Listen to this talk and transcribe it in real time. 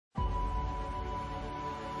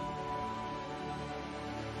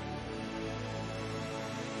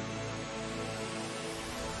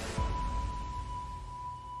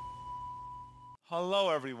Hello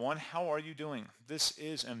everyone, how are you doing? This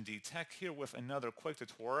is MD Tech here with another quick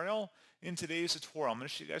tutorial. In today's tutorial, I'm going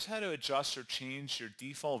to show you guys how to adjust or change your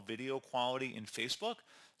default video quality in Facebook.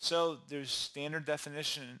 So there's standard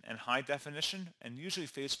definition and high definition, and usually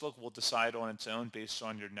Facebook will decide on its own based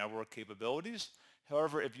on your network capabilities.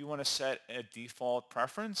 However, if you want to set a default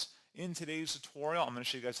preference, in today's tutorial, I'm going to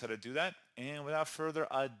show you guys how to do that. And without further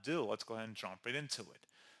ado, let's go ahead and jump right into it.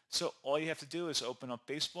 So all you have to do is open up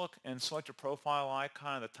Facebook and select your profile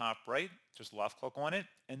icon at the top right. Just left click on it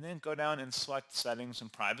and then go down and select Settings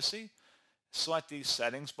and Privacy. Select the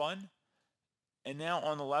Settings button. And now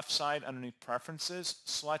on the left side underneath Preferences,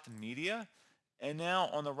 select Media. And now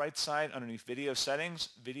on the right side underneath Video Settings,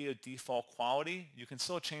 Video Default Quality. You can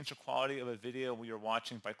still change the quality of a video you're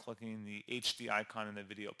watching by clicking the HD icon in the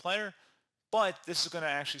video player. But this is going to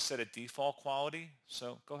actually set a default quality.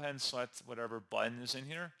 So go ahead and select whatever button is in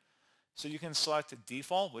here. So you can select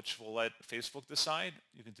default, which will let Facebook decide.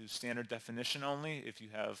 You can do standard definition only if you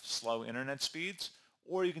have slow internet speeds,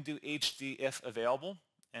 or you can do HD if available,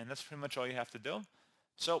 and that's pretty much all you have to do.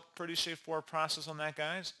 So pretty straightforward process on that,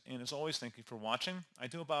 guys. And as always, thank you for watching. I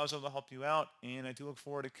do hope I was able to help you out, and I do look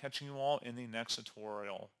forward to catching you all in the next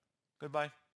tutorial. Goodbye.